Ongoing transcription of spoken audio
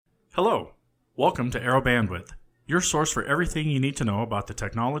Hello, welcome to Arrow Bandwidth, your source for everything you need to know about the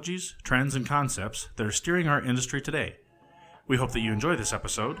technologies, trends, and concepts that are steering our industry today. We hope that you enjoy this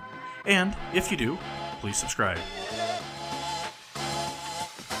episode, and if you do, please subscribe.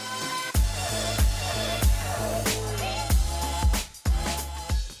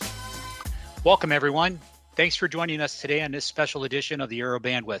 Welcome, everyone. Thanks for joining us today on this special edition of the Arrow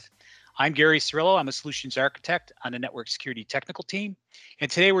Bandwidth. I'm Gary Cirillo. I'm a solutions architect on the network security technical team. And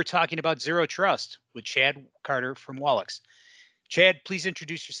today we're talking about Zero Trust with Chad Carter from Wallux. Chad, please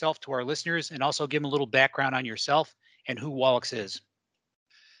introduce yourself to our listeners and also give them a little background on yourself and who Wallux is.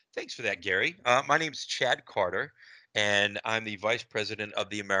 Thanks for that, Gary. My name is Chad Carter, and I'm the Vice President of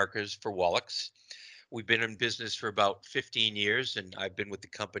the Americas for Wallux. We've been in business for about 15 years, and I've been with the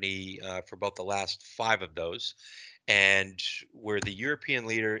company for about the last 5 of those. And we're the European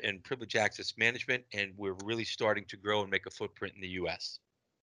leader in privileged access management, and we're really starting to grow and make a footprint in the US.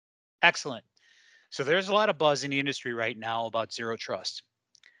 Excellent. So there's a lot of buzz in the industry right now about Zero Trust.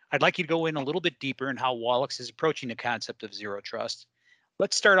 I'd like you to go in a little bit deeper in how Wallux is approaching the concept of Zero Trust.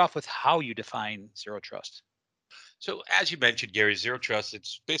 Let's start off with how you define Zero Trust. So, as you mentioned, Gary, zero trust,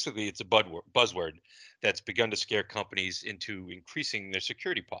 it's a buzzword that's begun to scare companies into increasing their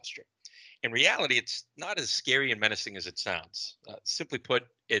security posture. In reality, it's not as scary and menacing as it sounds. Simply put,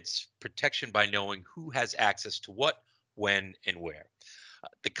 it's protection by knowing who has access to what, when, and where.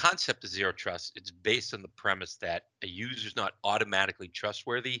 The concept of zero trust is based on the premise that a user is not automatically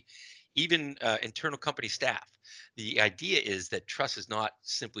trustworthy, even internal company staff. The idea is that trust is not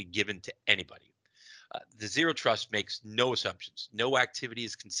simply given to anybody. The zero trust makes no assumptions. No activity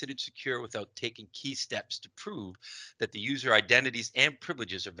is considered secure without taking key steps to prove that the user identities and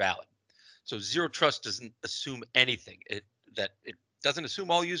privileges are valid. So zero trust doesn't assume anything. It doesn't assume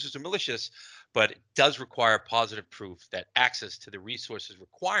all users are malicious, but it does require positive proof that access to the resources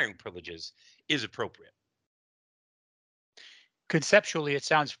requiring privileges is appropriate. Conceptually, it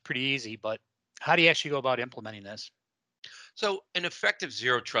sounds pretty easy, but how do you actually go about implementing this? So an effective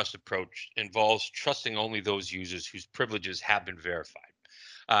zero trust approach involves trusting only those users whose privileges have been verified.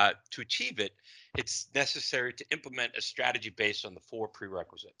 To achieve it, it's necessary to implement a strategy based on the 4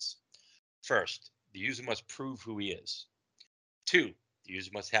 prerequisites. First, the user must prove who he is. 2, the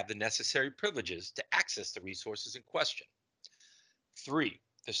user must have the necessary privileges to access the resources in question. 3,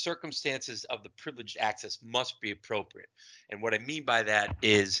 the circumstances of the privileged access must be appropriate. And what I mean by that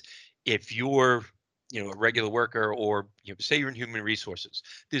is if you're a regular worker or say you're in human resources,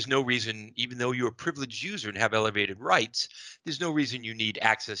 there's no reason, even though you're a privileged user and have elevated rights, there's no reason you need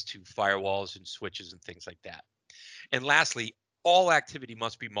access to firewalls and switches and things like that. And lastly, all activity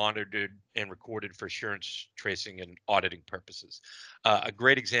must be monitored and recorded for assurance tracing and auditing purposes. A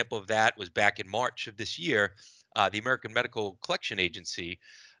great example of that was back in March of this year. The American Medical Collection Agency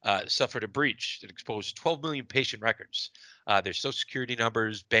suffered a breach that exposed 12 million patient records, their social security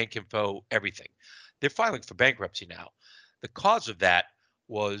numbers, bank info, everything. They're filing for bankruptcy now. The cause of that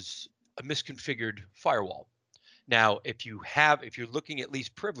was a misconfigured firewall. Now, if you're looking at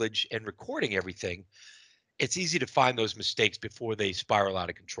least privilege and recording everything, it's easy to find those mistakes before they spiral out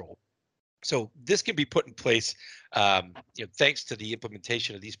of control. So this can be put in place, thanks to the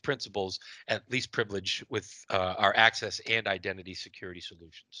implementation of these principles, at least privilege with our access and identity security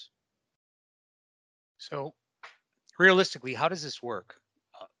solutions. So, realistically, how does this work?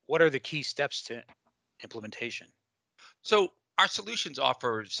 What are the key steps to implementation? So our solutions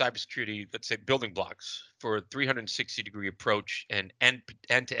offer cybersecurity, let's say, building blocks for a 360-degree approach and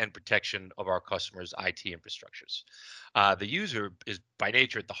end-to-end protection of our customers' IT infrastructures. The user is by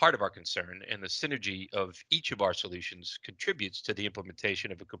nature at the heart of our concern, and the synergy of each of our solutions contributes to the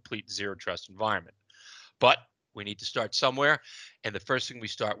implementation of a complete zero trust environment. But we need to start somewhere, and the first thing we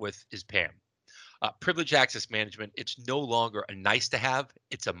start with is PAM. Privilege access management, it's no longer a nice to have,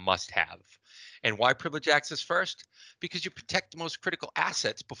 it's a must have. And why privilege access first? Because you protect the most critical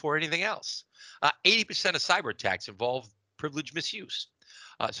assets before anything else. 80% of cyber attacks involve privilege misuse.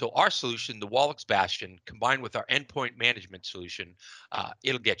 So our solution, the Wallux Bastion, combined with our endpoint management solution,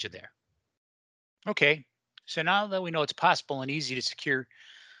 it'll get you there. Okay, so now that we know it's possible and easy to secure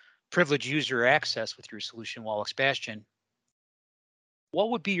privileged user access with your solution, Wallux Bastion,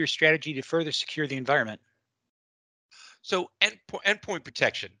 what would be your strategy to further secure the environment? So endpoint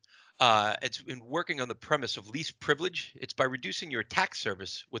protection, it's in working on the premise of least privilege. It's by reducing your attack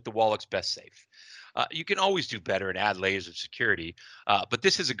surface with the Wallux Best Safe. You can always do better and add layers of security, but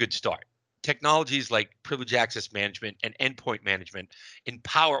this is a good start. Technologies like privilege access management and endpoint management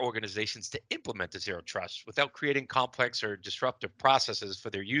empower organizations to implement the zero trust without creating complex or disruptive processes for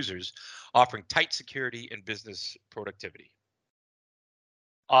their users, offering tight security and business productivity.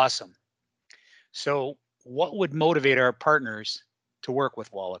 Awesome. So what would motivate our partners to work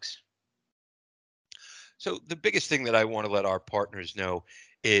with Wallix? So the biggest thing that I want to let our partners know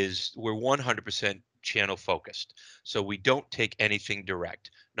is we're 100% channel focused. So we don't take anything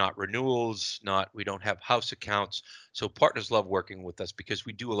direct, not renewals, not we don't have house accounts. So partners love working with us because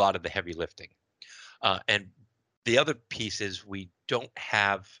we do a lot of the heavy lifting. And the other piece is we don't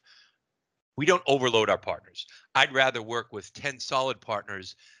overload our partners. I'd rather work with 10 solid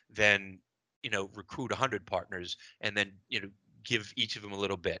partners than, recruit 100 partners and then, give each of them a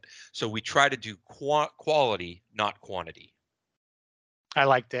little bit. So we try to do quality, not quantity. I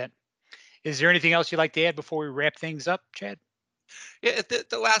like that. Is there anything else you'd like to add before we wrap things up, Chad? Yeah,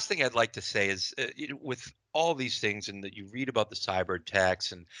 the last thing I'd like to say is, with all these things, and that you read about the cyber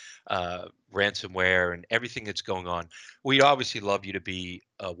attacks and ransomware and everything that's going on, we'd obviously love you to be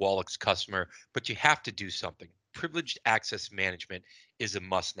a Wallix customer, but you have to do something. Privileged access management is a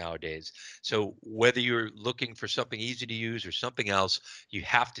must nowadays. So whether you're looking for something easy to use or something else, you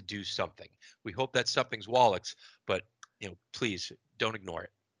have to do something. We hope that something's Wallix, but please don't ignore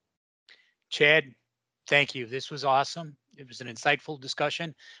it. Chad, thank you. This was awesome. It was an insightful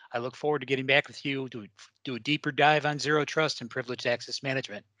discussion. I look forward to getting back with you to do a deeper dive on zero trust and privileged access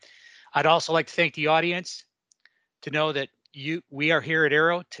management. I'd also like to thank the audience to know that we are here at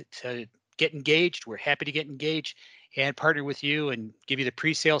Arrow to get engaged. We're happy to get engaged and partner with you and give you the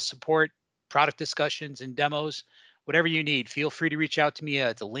pre-sale support, product discussions and demos, whatever you need. Feel free to reach out to me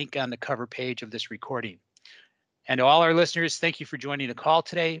at the link on the cover page of this recording. And to all our listeners, thank you for joining the call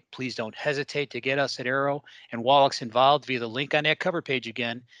today. Please don't hesitate to get us at Arrow and Wallix involved via the link on that cover page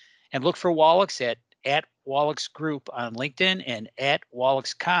again. And look for Wallix at Wallix Group on LinkedIn and at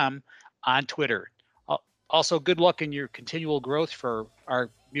WallixCom on Twitter. Also, good luck in your continual growth for our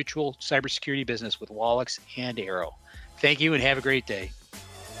mutual cybersecurity business with Wallix and Arrow. Thank you and have a great day.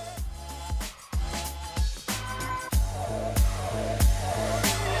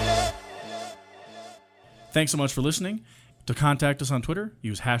 Thanks so much for listening. To contact us on Twitter,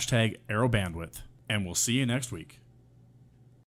 use #ArrowBandwidth, and we'll see you next week.